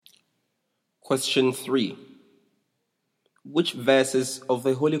Question 3. Which verses of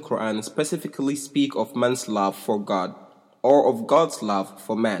the Holy Quran specifically speak of man's love for God or of God's love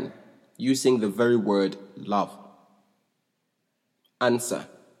for man, using the very word love? Answer.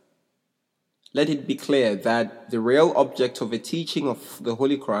 Let it be clear that the real object of a teaching of the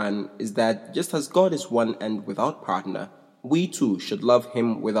Holy Quran is that just as God is one and without partner, we too should love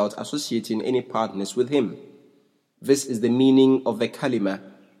Him without associating any partners with Him. This is the meaning of the kalima,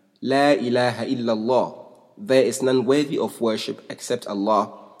 La ilaha illallah. There is none worthy of worship except Allah,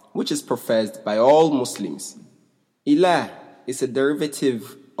 which is professed by all Muslims. Ilah is a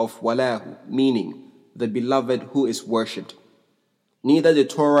derivative of walahu, meaning the beloved who is worshipped. Neither the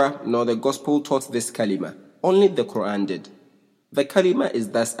Torah nor the Gospel taught this kalima, only the Quran did. The kalima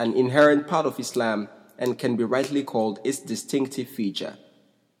is thus an inherent part of Islam and can be rightly called its distinctive feature.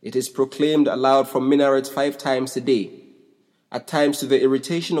 It is proclaimed aloud from minarets 5 times a day, at times to the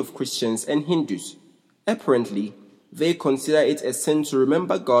irritation of Christians and Hindus. Apparently, they consider it a sin to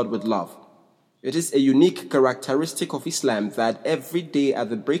remember God with love. It is a unique characteristic of Islam that every day at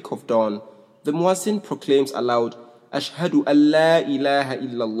the break of dawn, the Muazzin proclaims aloud, Ashhadu an la ilaha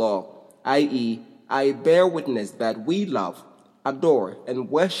illallah, i.e., I bear witness that we love, adore, and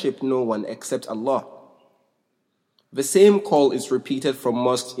worship no one except Allah. The same call is repeated from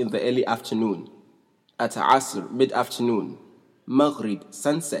mosques in the early afternoon, at Asr, mid-afternoon, Maghrib,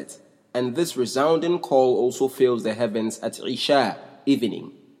 sunset, and this resounding call also fills the heavens at Isha,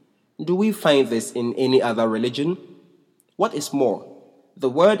 evening. Do we find this in any other religion? What is more, the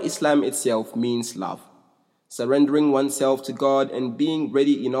word Islam itself means love. Surrendering oneself to God and being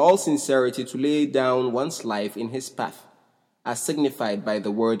ready in all sincerity to lay down one's life in His path, as signified by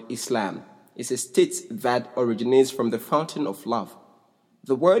the word Islam, is a state that originates from the fountain of love.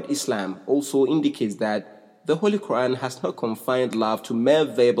 The word Islam also indicates that the Holy Quran has not confined love to mere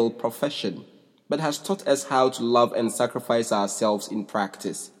verbal profession, but has taught us how to love and sacrifice ourselves in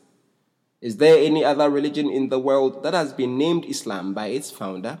practice. Is there any other religion in the world that has been named Islam by its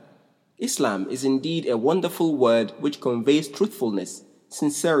founder? Islam is indeed a wonderful word which conveys truthfulness,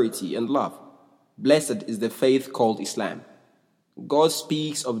 sincerity, and love. Blessed is the faith called Islam. God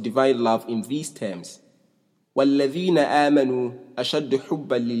speaks of divine love in these terms. وَالَّذِينَ آمَنُوا أَشَدُّ حُبًّا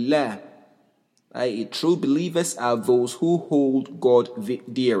لِلَّهِ, i.e., true believers are those who hold God the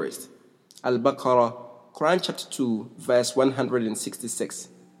dearest. Al-Baqarah, Quran chapter 2, verse 166.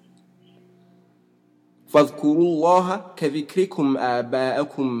 فَاذْكُرُوا اللَّهَ كَذِكْرِكُمْ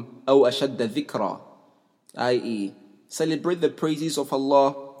آبَاءَكُمْ أَوْ أَشَدَّ ذِكْرًا, i.e., celebrate the praises of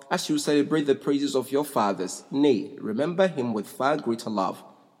Allah as you celebrate the praises of your fathers. Nay, remember Him with far greater love.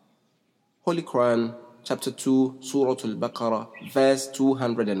 Holy Quran, chapter 2, Surah Al-Baqarah, verse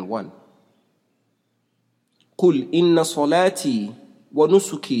 201. قُلْ إِنَّ صَلَاتِي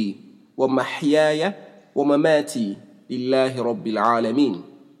وَنُسُكِي وَمَحْيَايَ وَمَمَاتِي لِلَّهِ رَبِّ الْعَالَمِينَ.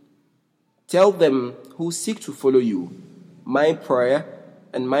 Tell them who seek to follow you, my prayer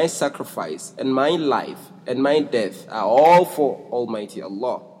and my sacrifice and my life and my death are all for Almighty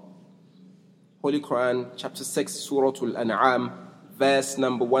Allah. Holy Quran, chapter 6, Surah Al-An'am, verse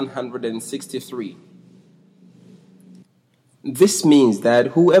number 163. This means that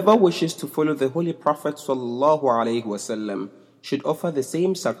whoever wishes to follow the Holy Prophet ﷺ should offer the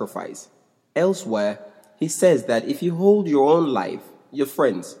same sacrifice. Elsewhere, he says that if you hold your own life, your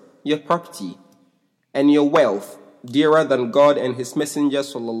friends, your property, and your wealth dearer than God and His Messenger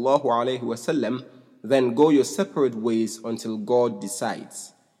ﷺ, then go your separate ways until God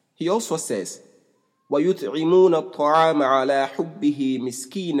decides. He also says, وَيُطْعِمُونَ الطَّعَامَ عَلَى حُبِّهِ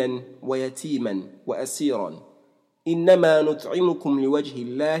مِسْكِينًا وَيَتِيمًا وَأَسِيرًا إِنَّمَا نُطْعِمُكُمْ لِوَجْهِ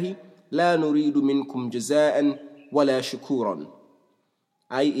اللَّهِ لَا نُرِيدُ مِنْكُمْ جَزَاءً وَلَا شُكُورًا,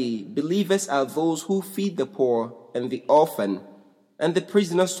 i.e., believers are those who feed the poor and the orphan and the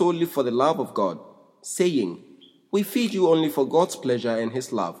prisoner solely for the love of God, saying, we feed you only for God's pleasure and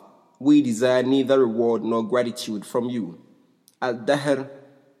His love. We desire neither reward nor gratitude from you. Al-Dahr,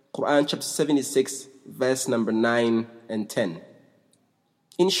 Quran chapter 76, verse number 9 and 10.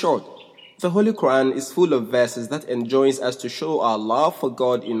 In short, the Holy Quran is full of verses that enjoins us to show our love for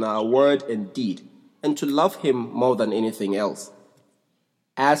God in our word and deed, and to love Him more than anything else.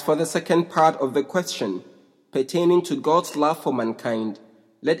 As for the second part of the question, pertaining to God's love for mankind,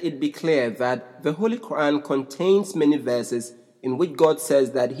 let it be clear that the Holy Quran contains many verses in which God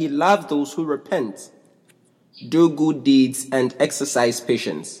says that He loves those who repent, do good deeds, and exercise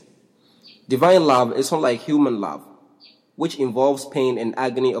patience. Divine love is not like human love, which involves pain and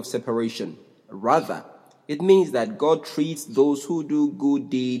agony of separation. Rather, it means that God treats those who do good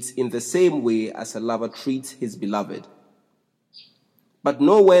deeds in the same way as a lover treats his beloved. But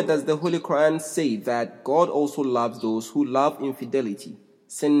nowhere does the Holy Quran say that God also loves those who love infidelity,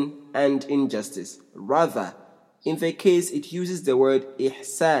 sin, and injustice. Rather, in their case, it uses the word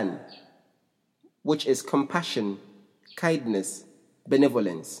ihsan, which is compassion, kindness,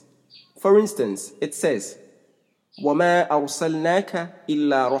 benevolence. For instance, it says, وَمَا أَرْسَلْنَاكَ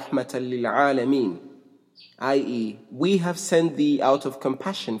إِلَّا رَحْمَةً لِلْعَالَمِينَ, i.e., we have sent thee out of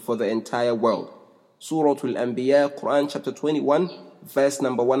compassion for the entire world. Surah Al-Anbiya, Quran chapter 21, verse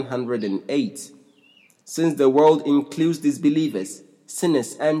number 108. Since the world includes disbelievers,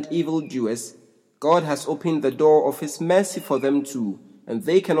 sinners, and evildoers, God has opened the door of His mercy for them too, and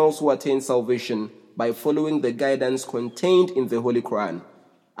they can also attain salvation by following the guidance contained in the Holy Quran.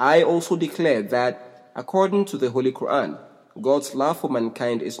 I also declare that, according to the Holy Quran, God's love for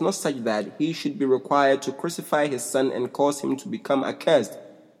mankind is not such that He should be required to crucify His Son and cause him to become accursed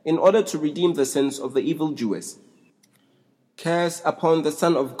in order to redeem the sins of the evildoers. Curse upon the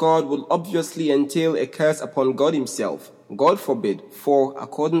Son of God will obviously entail a curse upon God Himself. God forbid, for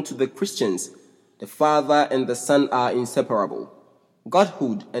according to the Christians, the Father and the Son are inseparable.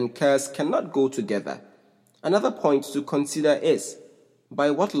 Godhood and curse cannot go together. Another point to consider is, by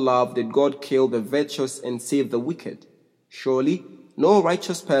what love did God kill the virtuous and save the wicked? Surely, no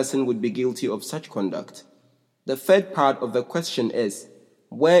righteous person would be guilty of such conduct. The third part of the question is,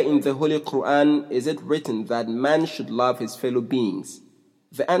 where in the Holy Quran is it written that man should love his fellow beings?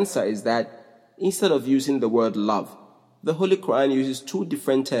 The answer is that, instead of using the word love, the Holy Quran uses two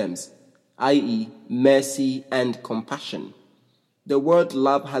different terms, i.e., mercy and compassion. The word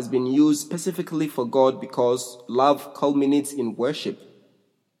love has been used specifically for God because love culminates in worship.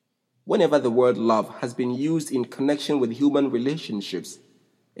 Whenever the word love has been used in connection with human relationships,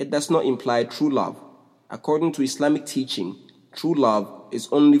 it does not imply true love. According to Islamic teaching, true love is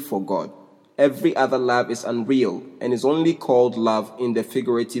only for God. Every other love is unreal and is only called love in the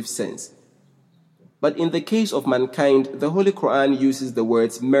figurative sense. But in the case of mankind, the Holy Quran uses the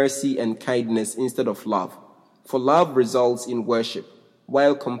words mercy and kindness instead of love. For love results in worship,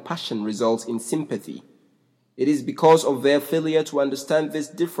 while compassion results in sympathy. It is because of their failure to understand this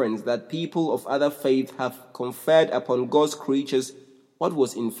difference that people of other faiths have conferred upon God's creatures what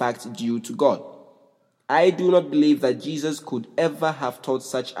was in fact due to God. I do not believe that Jesus could ever have taught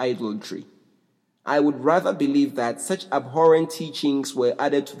such idolatry. I would rather believe that such abhorrent teachings were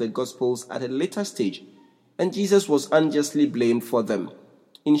added to the Gospels at a later stage, and Jesus was unjustly blamed for them.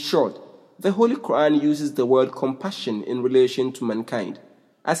 In short, the Holy Quran uses the word compassion in relation to mankind,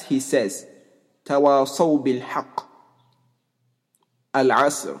 as He says, تَوَاصَوْا بِالْحَقِّ,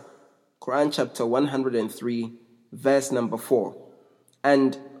 Al-Asr, Quran chapter 103, verse number 4,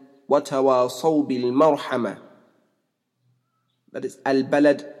 and وَتَوَاصَوْا بِالْمَرْحَمَةِ, that is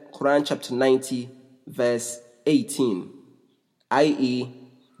Al-Balad, Quran chapter 90, verse 18, i.e.,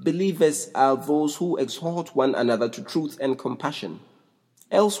 believers are those who exhort one another to truth and compassion.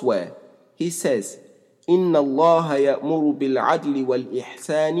 Elsewhere, He says, إِنَّ اللَّهَ يَأْمُرُ بِالْعَدْلِ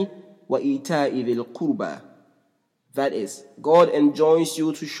وَالْإِحْسَانِ وَإِيتَاءِ ذِي الْقُرْبَى. That is, God enjoins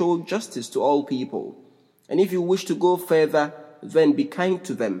you to show justice to all people. And if you wish to go further, then be kind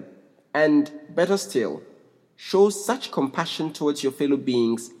to them. And, better still, show such compassion towards your fellow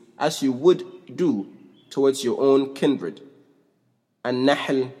beings as you would do towards your own kindred.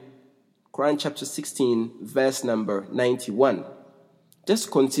 An-Nahl, Quran chapter 16, verse number 91.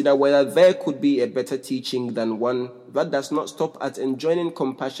 Just consider whether there could be a better teaching than one that does not stop at enjoining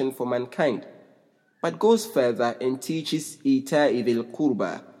compassion for mankind, but goes further and teaches Ita'i dhil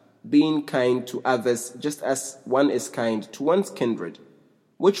qurba, being kind to others just as one is kind to one's kindred,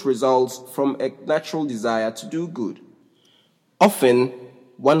 which results from a natural desire to do good. Often,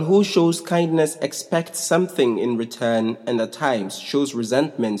 one who shows kindness expects something in return and at times shows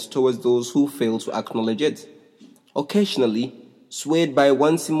resentment towards those who fail to acknowledge it. Occasionally, swayed by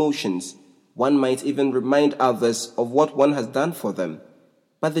one's emotions, one might even remind others of what one has done for them.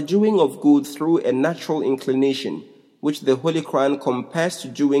 But the doing of good through a natural inclination, which the Holy Quran compares to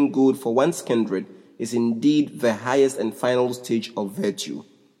doing good for one's kindred, is indeed the highest and final stage of virtue.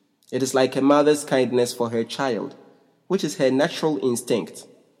 It is like a mother's kindness for her child, which is her natural instinct.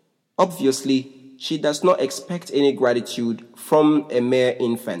 Obviously, she does not expect any gratitude from a mere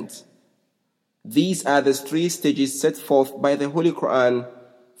infant. These are the three stages set forth by the Holy Quran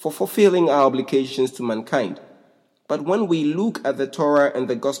for fulfilling our obligations to mankind. But when we look at the Torah and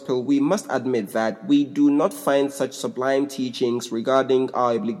the Gospel, we must admit that we do not find such sublime teachings regarding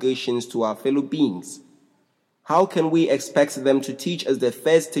our obligations to our fellow beings. How can we expect them to teach us the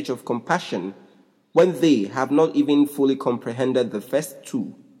third stage of compassion when they have not even fully comprehended the first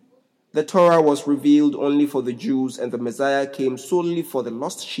two? The Torah was revealed only for the Jews, and the Messiah came solely for the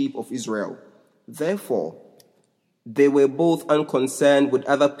lost sheep of Israel. Therefore, they were both unconcerned with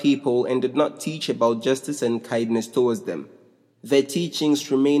other people and did not teach about justice and kindness towards them. Their teachings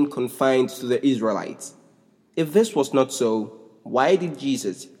remained confined to the Israelites. If this was not so, why did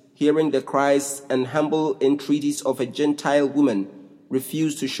Jesus, hearing the cries and humble entreaties of a Gentile woman,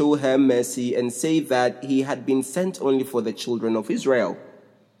 refuse to show her mercy and say that he had been sent only for the children of Israel?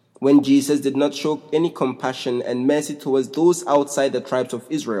 When Jesus did not show any compassion and mercy towards those outside the tribes of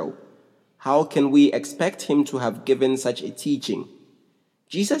Israel, how can we expect him to have given such a teaching?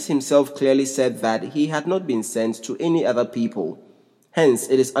 Jesus himself clearly said that he had not been sent to any other people. Hence,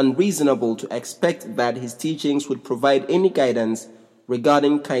 it is unreasonable to expect that his teachings would provide any guidance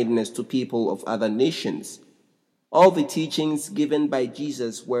regarding kindness to people of other nations. All the teachings given by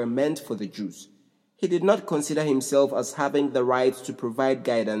Jesus were meant for the Jews. He did not consider himself as having the right to provide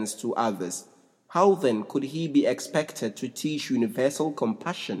guidance to others. How then could he be expected to teach universal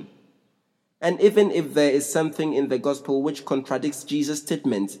compassion? And even if there is something in the gospel which contradicts Jesus'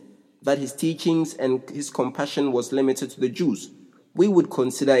 statement that his teachings and his compassion was limited to the Jews, we would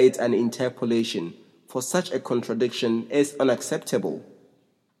consider it an interpolation, for such a contradiction is unacceptable.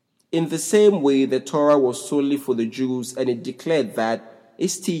 In the same way, the Torah was solely for the Jews, and it declared that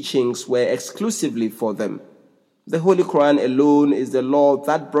its teachings were exclusively for them. The Holy Quran alone is the law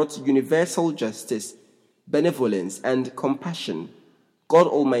that brought universal justice, benevolence, and compassion. God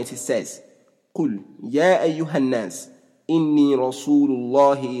Almighty says, قُلْ يَا أَيُّهَا النَّاسِ إِنِّي رَسُولُ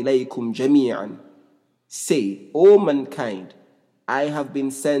اللَّهِ إِلَيْكُمْ جَمِيعًا. Say, O mankind, I have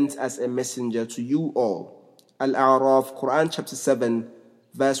been sent as a messenger to you all. Al-A'raf, Quran chapter 7,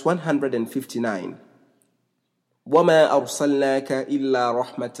 verse 159. وَمَا أَرْسَلْنَاكَ إِلَّا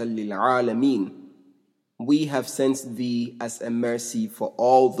رَحْمَةً لِلْعَالَمِينَ. We have sent thee as a mercy for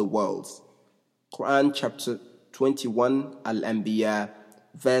all the worlds. Quran chapter 21, Al-Anbiya,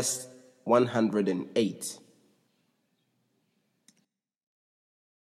 verse 108.